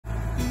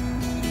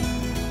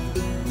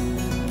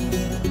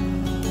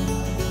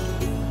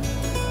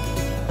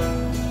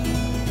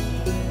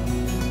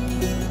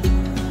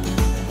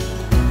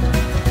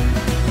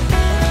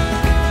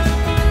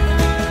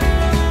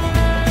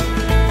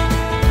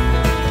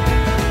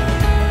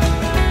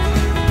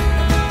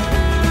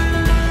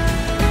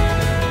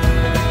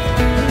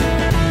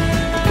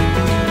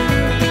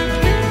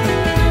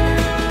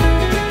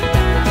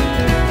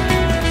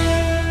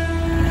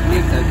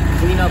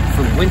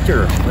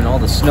winter when all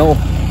the snow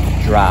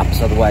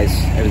drops. Otherwise,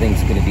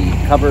 everything's going to be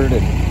covered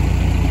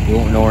and you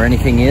won't know where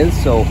anything is.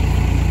 So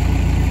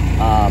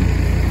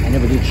I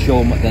never did show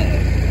them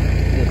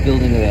the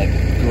building of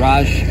that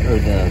garage or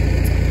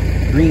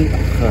the green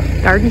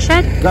garden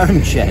shed.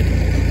 Garden shed,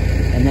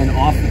 and then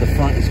off of the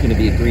front is going to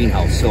be a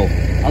greenhouse. So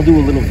I'll do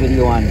a little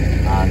video on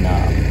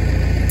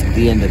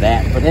the end of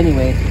that. But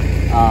anyway,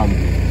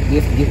 we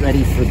have to get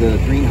ready for the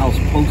greenhouse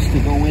posts to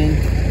go in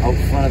out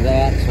front of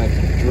that. So I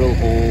have to drill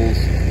holes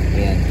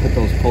and put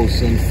those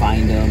posts in,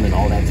 find them, and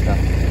all that stuff.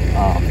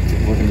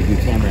 We're going to do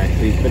tamarack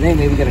trees. But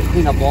anyway, we got to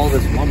clean up all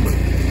this lumber.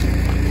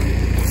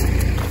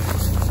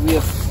 So we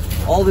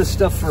have all this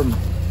stuff from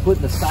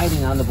putting the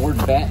siding on the board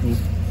and batten.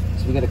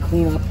 So we got to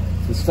clean up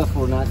the stuff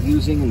we're not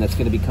using, and that's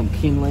going to become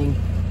kindling.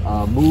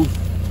 Move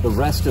the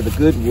rest of the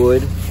good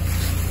wood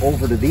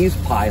over to these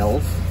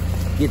piles.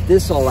 Get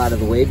this all out of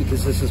the way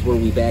because this is where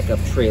we back up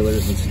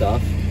trailers and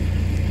stuff.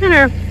 And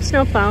our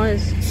snowplow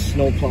is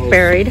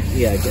buried.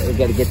 Yeah, we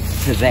got to get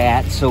to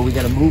that. So we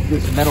got to move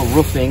this metal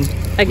roofing.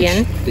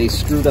 Again. They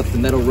screwed up the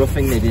metal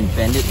roofing. They didn't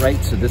bend it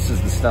right. So this is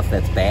the stuff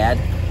that's bad.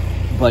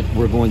 But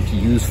we're going to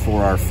use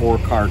for our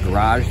 4-car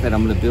garage that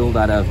I'm going to build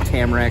out of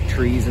tamarack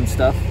trees and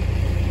stuff.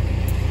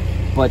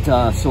 But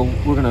so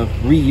we're going to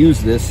reuse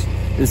this.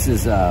 This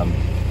is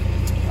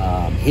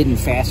hidden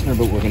fastener,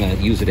 but we're going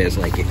to use it as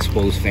like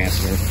exposed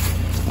fastener.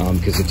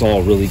 Because it's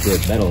all really good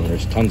metal and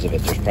there's tons of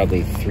it. There's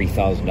probably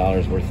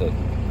 $3,000 worth of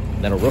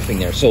metal roofing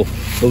there. So,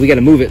 but we got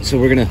to move it. So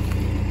we're going to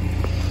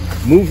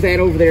move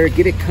that over there,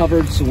 get it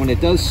covered. So when it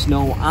does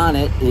snow on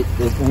it, it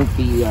won't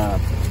be,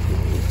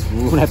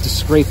 we won't have to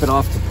scrape it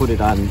off to put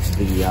it on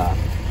the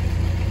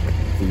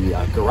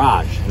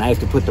garage. And I have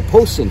to put the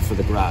posts in for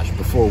the garage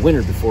before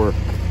winter,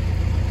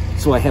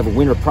 so I have a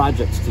winter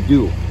projects to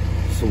do.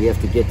 So we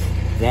have to get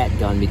that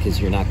done because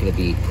you're not going to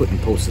be putting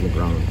posts in the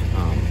ground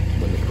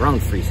when the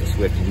ground freezes. So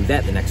we have to do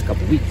that the next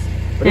couple weeks.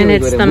 But and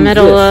anyway, it's the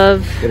middle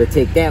of... We got to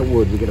take that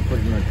wood, we got to put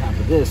it on top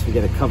of this, we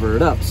got to cover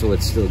it up so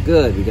it's still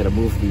good. We got to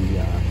move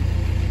the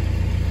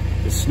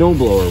snow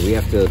blower. We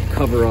have to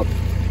cover up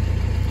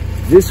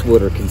this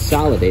wood or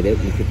consolidate it.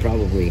 We could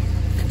probably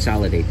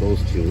consolidate those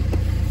two.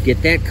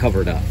 Get that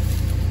covered up.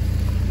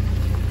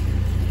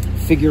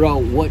 Figure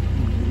out what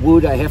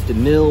wood I have to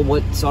mill,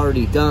 what's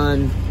already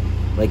done.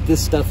 Like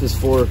this stuff is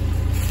for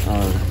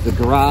the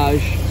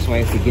garage, so I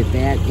have to get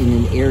that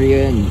in an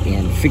area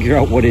and figure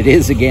out what it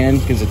is again,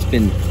 because it's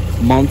been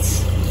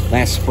months,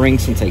 last spring,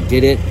 since I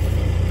did it.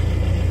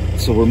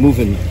 So we're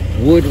moving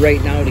wood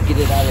right now to get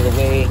it out of the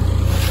way.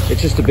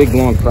 It's just a big,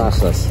 long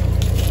process.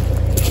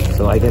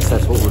 So I guess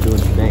that's what we're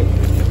doing today.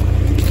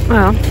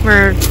 Well,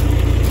 we're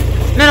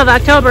middle of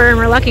October, and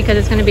we're lucky because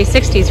it's going to be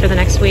 60s for the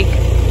next week.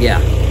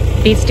 Yeah.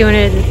 Beats doing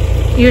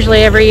it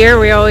usually every year.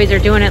 We always are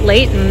doing it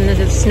late, and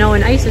the snow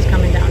and ice is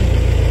coming down.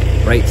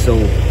 Right, so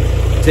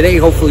today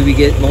hopefully we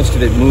get most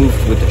of it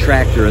moved with the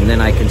tractor, and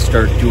then I can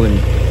start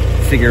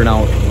figuring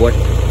out what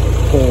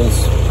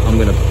poles I'm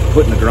going to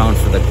put in the ground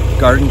for the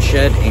garden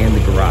shed and the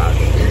garage.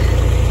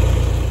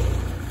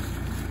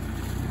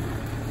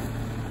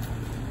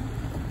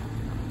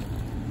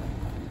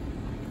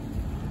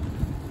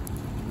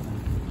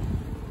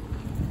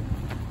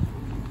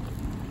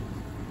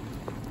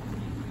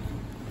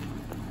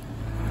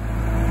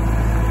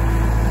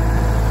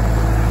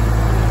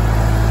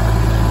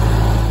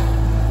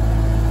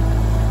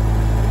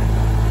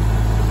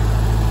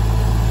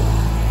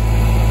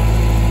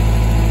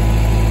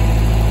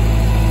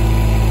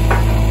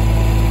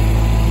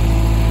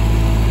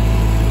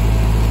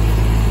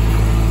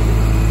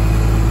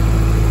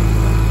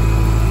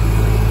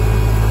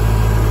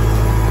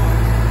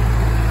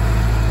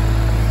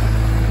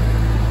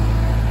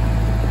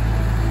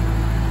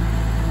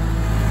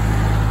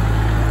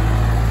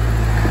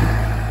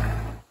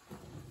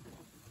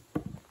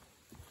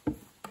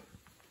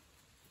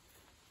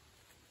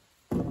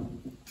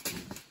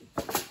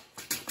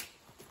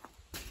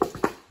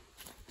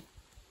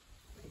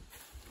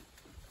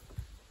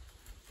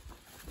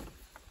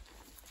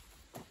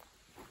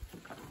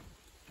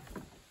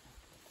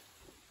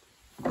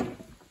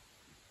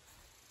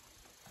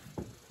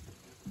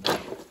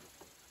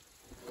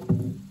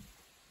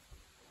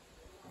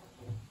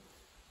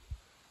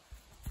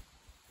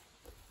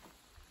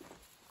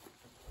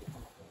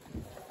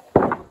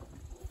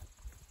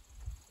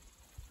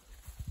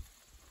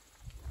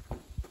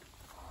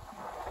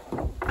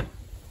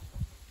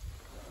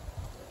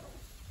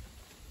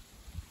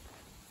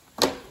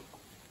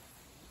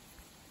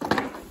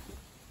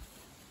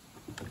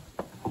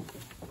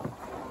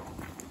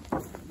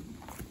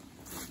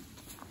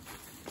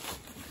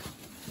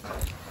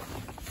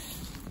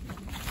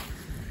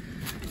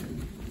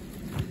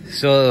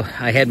 So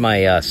I had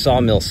my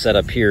sawmill set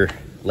up here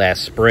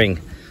last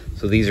spring.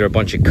 So these are a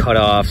bunch of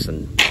cutoffs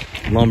and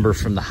lumber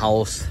from the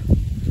house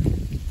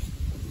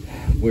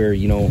where,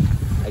 you know,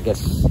 I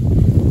guess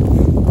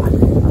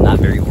I'm not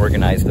very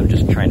organized. I'm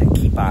just trying to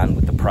keep on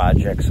with the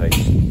project. So I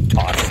just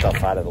toss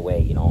stuff out of the way,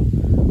 you know,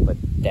 but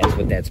that's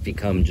what that's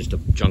become, just a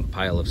junk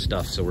pile of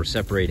stuff. So we're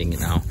separating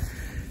it now,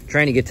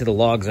 trying to get to the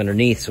logs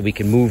underneath so we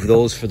can move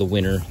those for the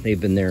winter. They've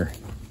been there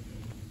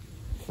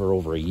for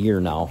over a year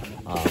now.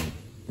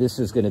 This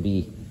is going to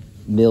be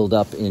milled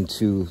up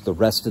into the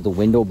rest of the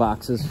window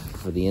boxes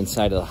for the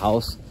inside of the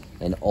house.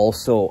 And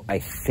also, I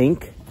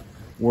think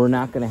we're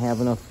not going to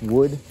have enough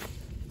wood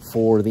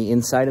for the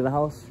inside of the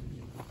house.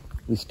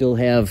 We still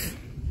have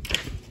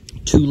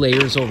 2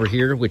 layers over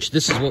here, which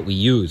this is what we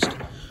used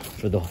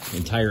for the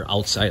entire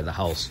outside of the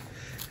house.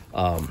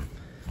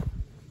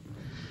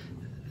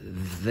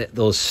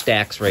 Those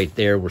stacks right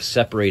there were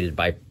separated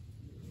by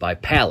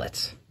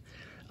pallets,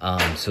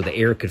 so the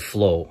air could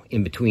flow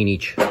in between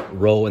each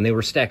row, and they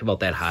were stacked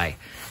about that high,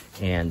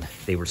 and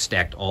they were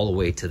stacked all the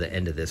way to the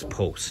end of this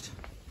post.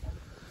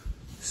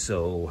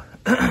 So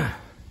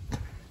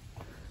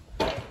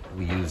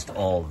we used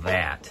all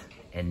that,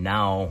 and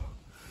now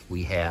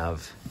we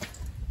have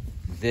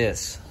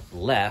this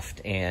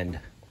left, and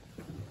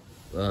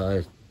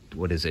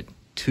what is it,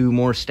 2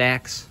 more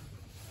stacks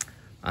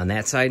on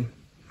that side,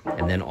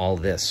 and then all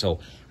this. So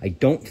I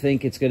don't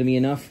think it's going to be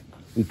enough.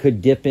 We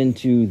could dip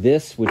into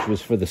this, which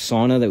was for the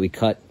sauna that we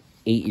cut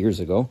 8 years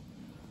ago,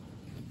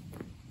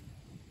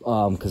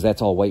 because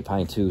that's all white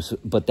pine too. So,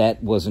 but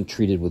that wasn't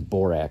treated with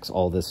borax.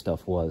 All this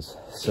stuff was.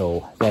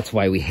 So that's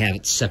why we have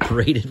it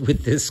separated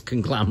with this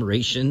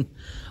conglomeration.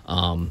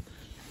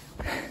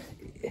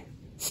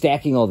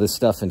 Stacking all this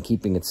stuff and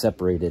keeping it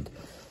separated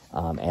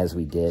as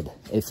we did.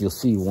 If you'll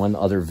see one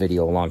other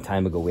video a long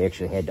time ago, we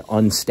actually had to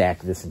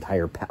unstack this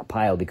entire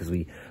pile because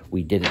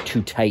we did it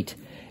too tight,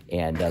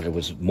 and there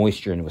was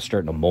moisture and it was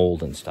starting to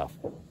mold and stuff.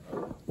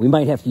 We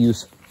might have to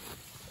use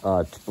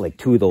like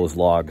 2 of those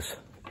logs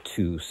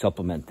to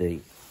supplement the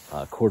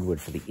cordwood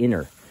for the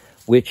inner,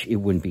 which it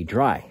wouldn't be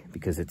dry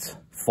because it's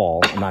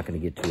fall. I'm not going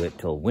to get to it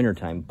till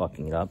wintertime,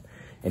 bucking it up,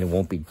 and it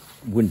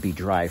wouldn't be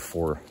dry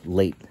for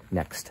late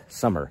next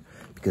summer,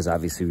 because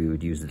obviously we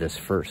would use this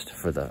first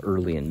for the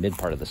early and mid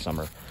part of the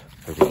summer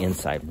for the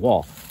inside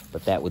wall,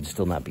 but that would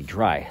still not be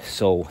dry.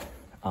 So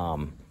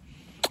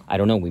I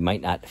don't know, we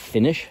might not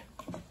finish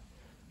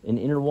an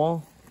inner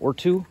wall or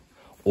 2,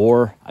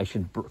 or I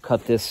should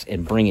cut this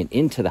and bring it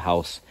into the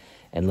house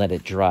and let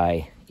it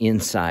dry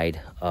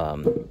inside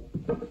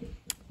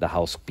the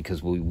house,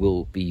 because we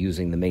will be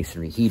using the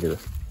masonry heater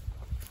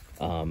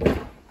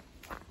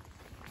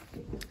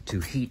to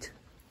heat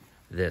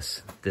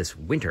this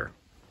winter.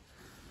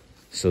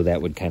 So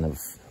that would kind of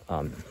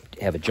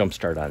have a jump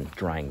start on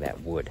drying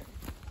that wood.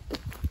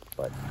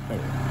 But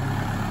anyway.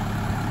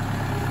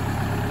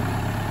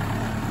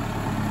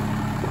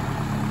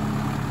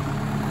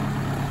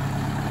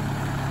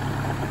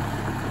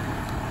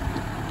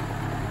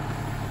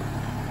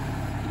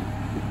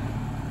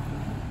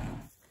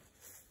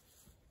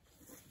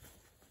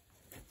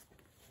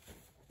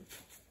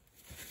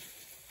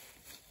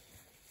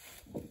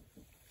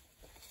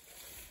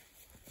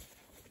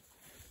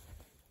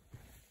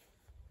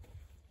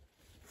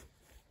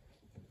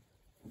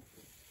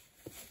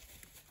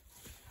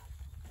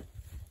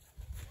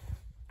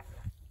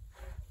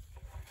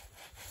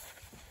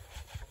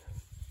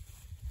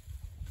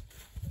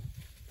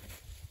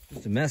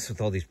 It's a mess with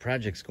all these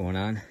projects going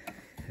on.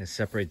 I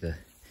separate the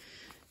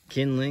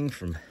kindling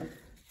from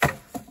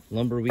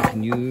lumber we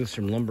can use,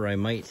 from lumber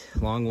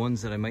long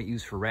ones that I might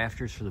use for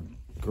rafters for the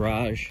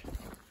garage.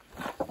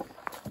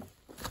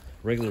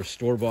 Regular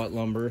store-bought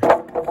lumber.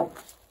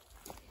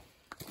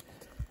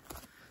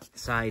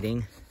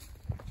 Siding.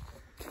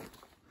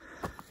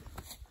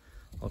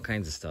 All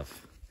kinds of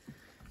stuff.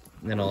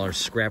 And then all our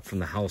scrap from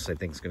the house I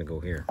think is going to go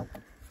here.